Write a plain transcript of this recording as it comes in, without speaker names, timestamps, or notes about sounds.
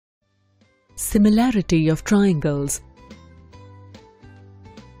Similarity of triangles.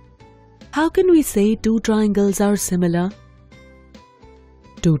 How can we say two triangles are similar?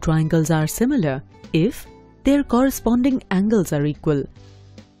 Two triangles are similar if their corresponding angles are equal,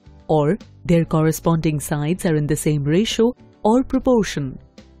 or their corresponding sides are in the same ratio or proportion.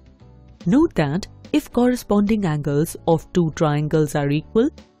 Note that if corresponding angles of two triangles are equal,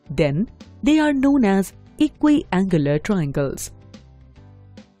 then they are known as equiangular triangles.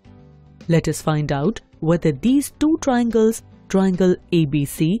 Let us find out whether these two triangles, triangle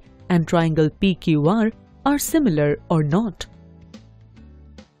ABC and triangle PQR, are similar or not.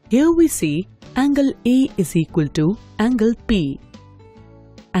 Here we see angle A is equal to angle P,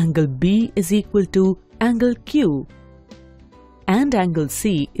 angle B is equal to angle Q, and angle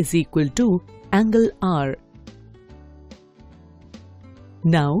C is equal to angle R.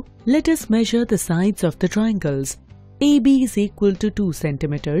 Now let us measure the sides of the triangles. AB is equal to 2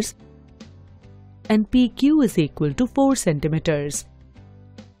 cm and PQ is equal to 4 cm.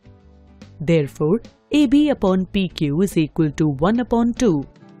 Therefore, AB upon PQ is equal to 1 upon 2.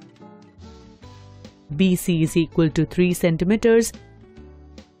 BC is equal to 3 cm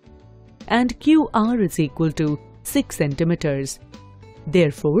and QR is equal to 6 cm.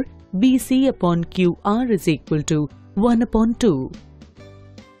 Therefore, BC upon QR is equal to 1 upon 2.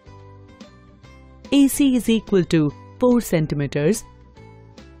 AC is equal to 4 cm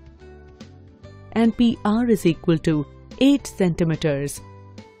and PR is equal to 8 cm.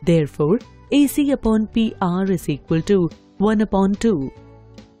 Therefore, AC upon PR is equal to 1 upon 2.